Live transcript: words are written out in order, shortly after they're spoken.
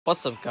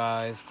What's up,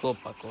 guys?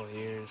 Buckle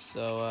here.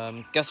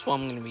 So, guess what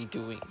I'm gonna be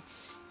doing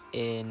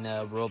in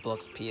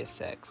Roblox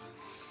PSX?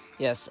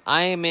 Yes,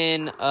 I am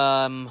in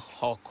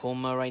hardcore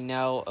mode right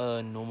now.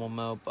 Normal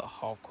mode, but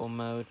hardcore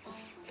mode,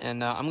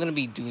 and I'm gonna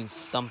be doing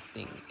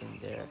something in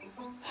there.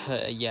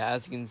 Yeah,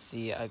 as you can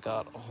see, I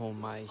got all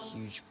my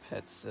huge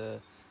pets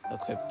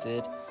equipped,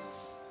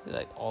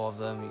 like all of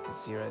them. You can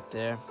see right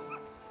there,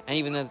 and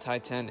even the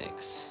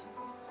Titanics.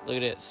 Look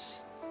at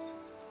this,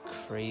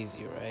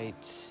 crazy,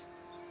 right?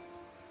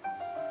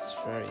 It's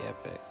very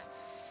epic.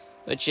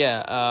 But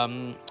yeah,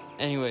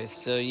 anyways,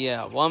 so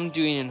yeah, what I'm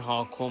doing in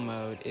hardcore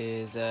mode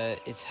is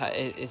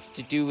it's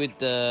to do with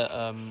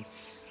the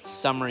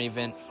summer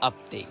event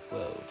update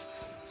world.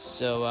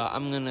 So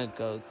I'm gonna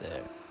go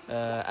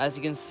there. As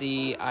you can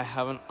see, I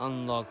haven't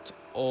unlocked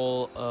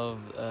all of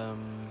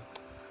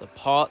the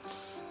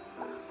parts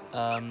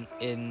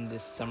in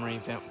this summer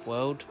event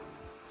world.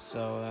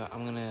 So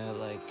I'm gonna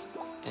like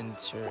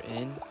enter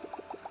in.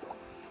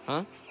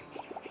 Huh?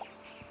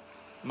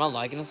 Am I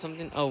lagging or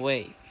something? Oh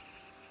wait.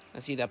 I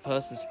see that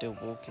person still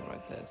walking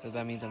right there, so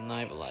that means I'm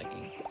not even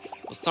lagging.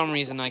 For some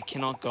reason, I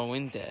cannot go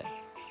in there.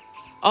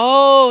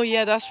 Oh,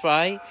 yeah, that's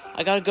right.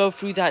 I gotta go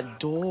through that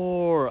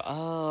door.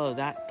 Oh,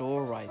 that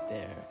door right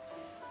there.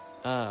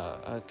 Oh,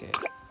 okay.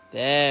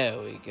 There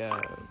we go.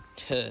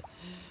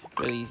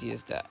 Really easy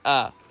as that.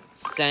 Ah,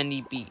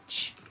 sandy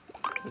beach.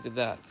 Look at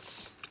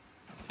that.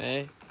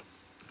 Okay.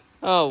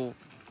 Oh,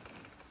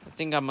 I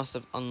think I must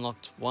have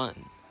unlocked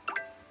one.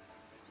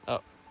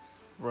 Oh,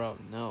 bro,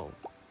 no.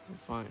 I'm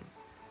fine.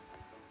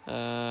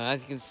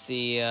 As you can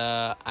see,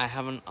 I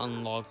haven't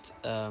unlocked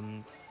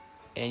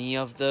any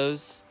of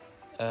those.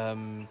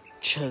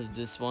 Just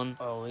this one.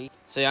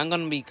 So yeah, I'm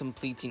gonna be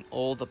completing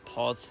all the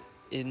parts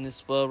in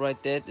this world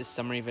right there, this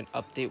summer event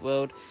update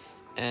world,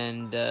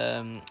 and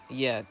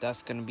yeah,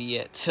 that's gonna be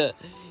it.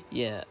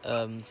 Yeah.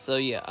 So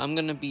yeah, I'm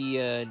gonna be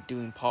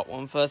doing part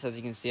 1 first. As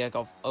you can see, I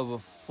got over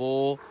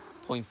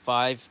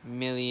 4.5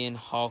 million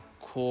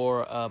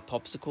hardcore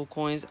popsicle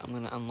coins. I'm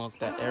gonna unlock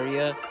that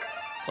area.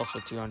 Cost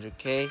for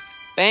 200k.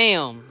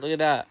 Bam! Look at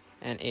that.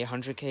 And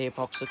 800k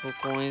popsicle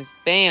coins.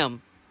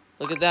 Bam!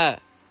 Look at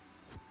that.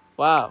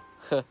 Wow.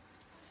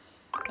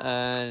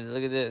 And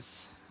look at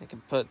this. I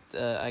can put.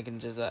 I can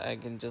just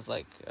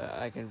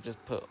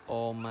put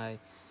all my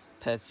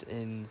pets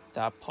in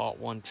that part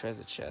 1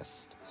 treasure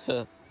chest.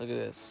 Look at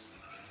this.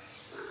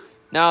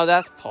 Now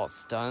that's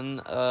part's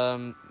done.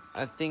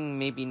 I think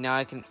maybe now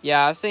I can.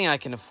 Yeah, I think I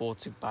can afford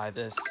to buy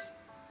this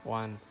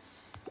one.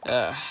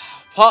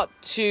 Part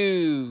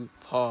 2.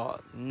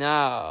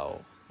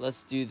 Now.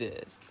 Let's do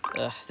this.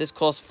 This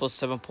costs for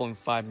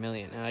 7.5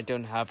 million, and I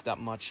don't have that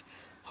much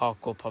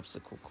hardcore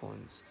popsicle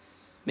coins.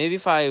 Maybe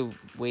if I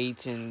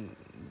wait and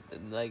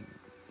like,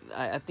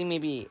 I think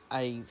maybe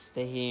I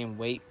stay here and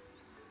wait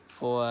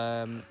for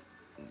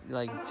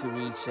like to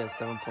reach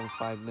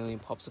 7.5 million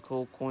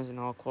popsicle coins in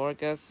hardcore. I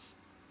guess.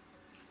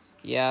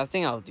 Yeah, I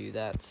think I'll do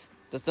that.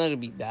 That's not gonna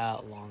be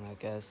that long, I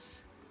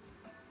guess.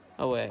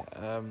 Oh wait,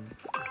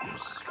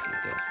 just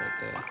right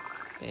there.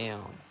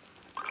 Damn.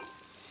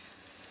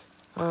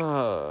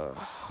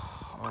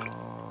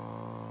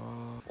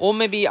 Or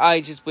maybe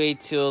I just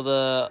wait till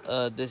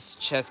the this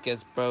chest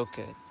gets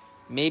broken.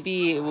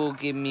 Maybe it will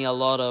give me a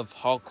lot of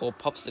hardcore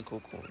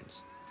popsicle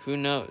coins. Who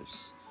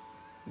knows?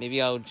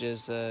 Maybe I'll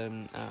just I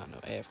don't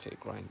know, AFK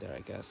grind there,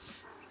 I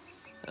guess.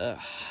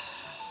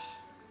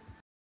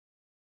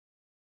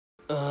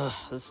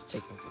 This is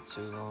taking for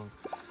too long.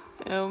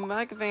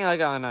 I think I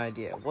got an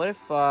idea. What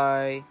if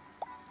I?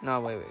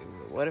 No, wait.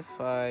 What if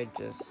I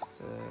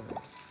just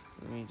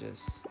let me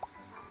just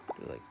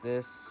do like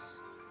this,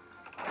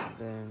 and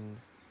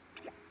then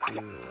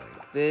do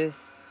like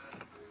this.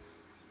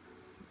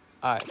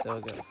 Alright, there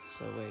we go.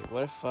 So wait,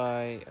 what if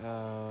I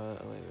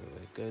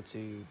wait, go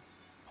to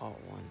part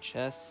 1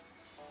 chest.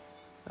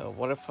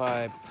 What if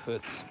I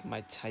put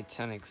my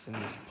Titanics in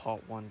this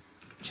part 1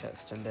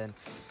 chest, and then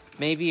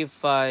maybe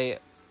if I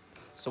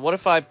what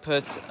if I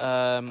put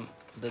the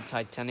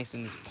Titanics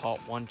in this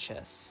part 1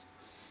 chest,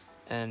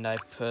 and I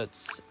put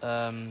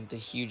the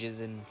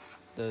huges in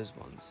those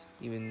ones,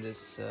 even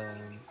this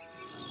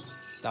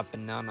that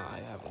banana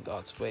I haven't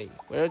got. Wait,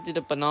 where did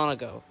the banana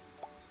go?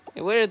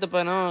 Hey, where did the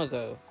banana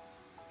go?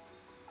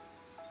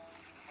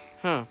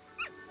 Huh,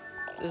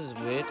 this is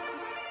weird.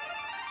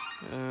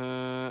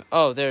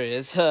 Oh, there it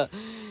is.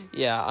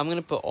 Yeah, I'm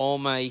gonna put all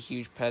my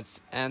huge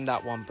pets and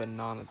that one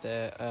banana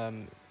there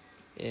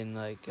in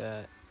like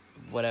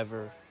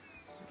whatever,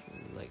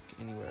 like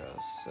anywhere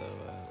else. So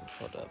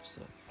hold up,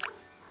 so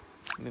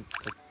let me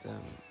put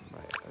them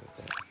right over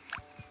there.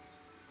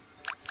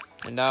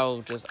 And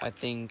that'll just, I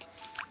think,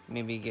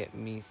 maybe get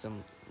me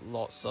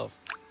lots of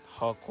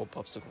hardcore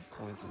popsicle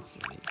coins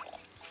instantly.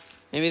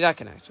 Maybe that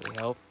can actually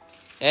help.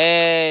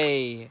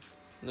 Hey!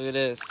 Look at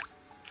this.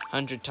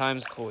 100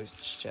 times coins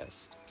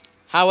chest.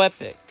 How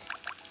epic.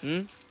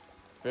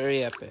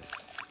 Very epic.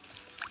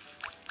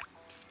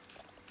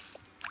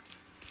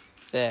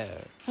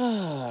 There.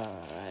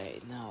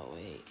 Alright, now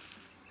wait.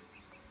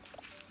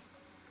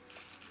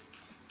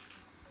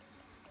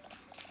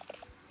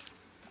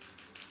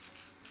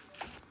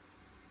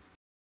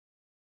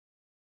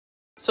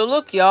 So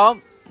look,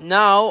 y'all.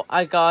 Now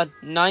I got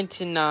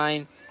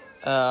 99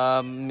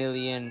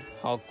 million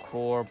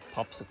hardcore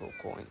popsicle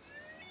coins.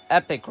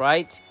 Epic,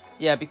 right?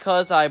 Yeah,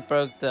 because I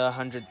broke the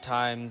 100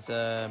 times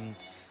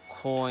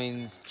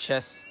coins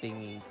chest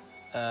thingy.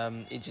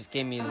 It just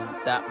gave me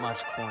that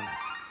much coins.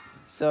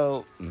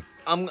 So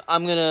I'm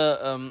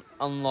gonna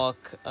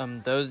unlock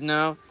those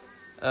now.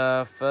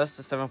 First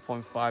the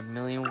 7.5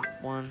 million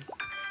one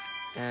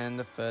and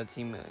the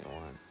 13 million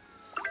one.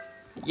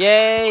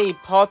 Yay!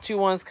 Part 2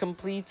 one's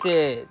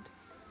completed.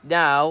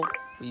 Now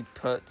we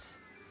put.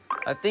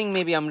 I think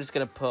maybe I'm just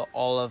gonna put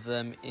all of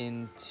them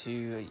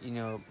into, you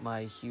know,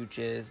 my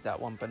huges,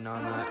 that one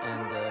banana,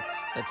 and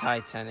the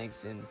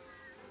Titanics in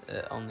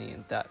only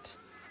in that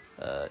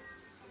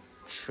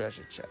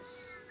treasure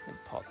chest in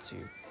part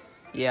 2.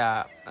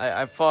 Yeah,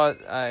 I thought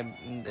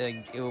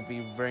it would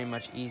be very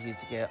much easier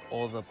to get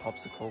all the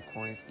popsicle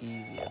coins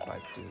easier by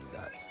doing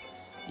that.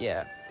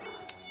 Yeah,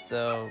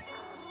 so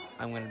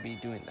I'm gonna be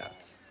doing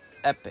that.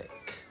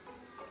 Epic.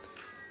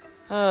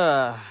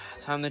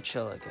 Time to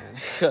chill again.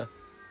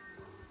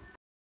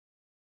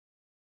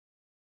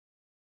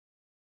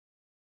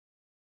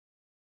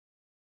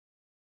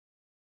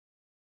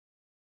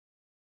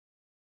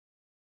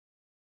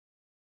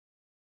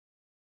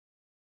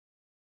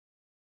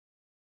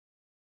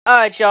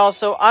 Alright, y'all,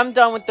 so I'm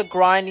done with the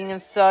grinding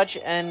and such,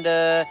 and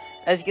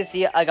as you can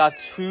see, I got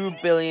 2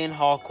 billion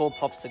hardcore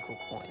popsicle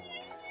coins.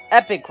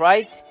 Epic,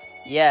 right?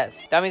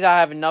 Yes, that means I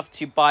have enough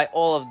to buy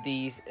all of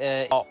these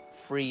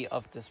free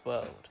of this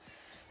world.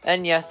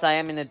 And yes, I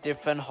am in a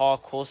different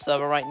hardcore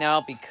server right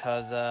now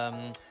because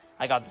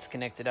I got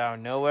disconnected out of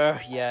nowhere.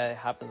 Yeah, it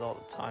happens all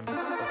the time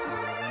for some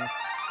reason.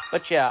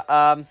 But yeah,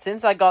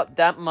 since I got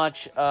that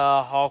much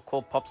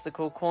hardcore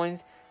popsicle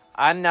coins,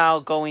 I'm now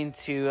going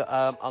to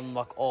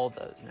unlock all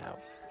those now.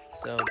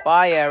 So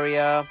buy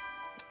area,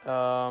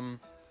 and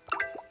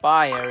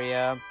buy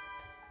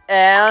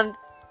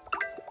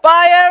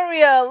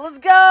area. Let's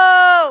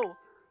go!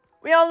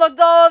 We unlocked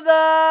all of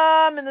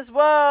them in this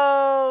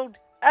world.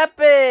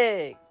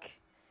 Epic!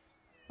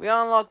 We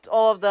unlocked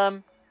all of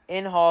them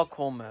in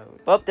hardcore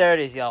mode. But there it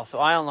is, y'all. So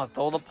I unlocked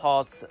all the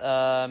parts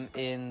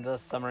in the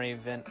summer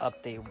event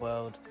update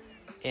world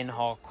in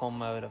hardcore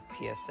mode of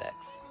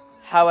PSX.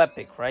 How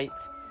epic, right?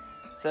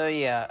 So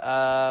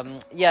yeah,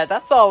 yeah,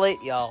 that's all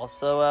it, y'all.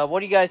 So what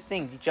do you guys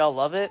think? Did y'all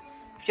love it?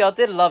 If y'all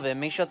did love it,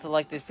 make sure to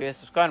like this video,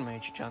 subscribe to my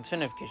YouTube channel, turn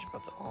notification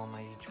bell on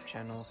my YouTube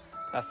channel.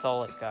 That's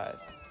all it,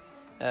 guys.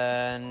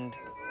 And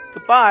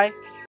goodbye.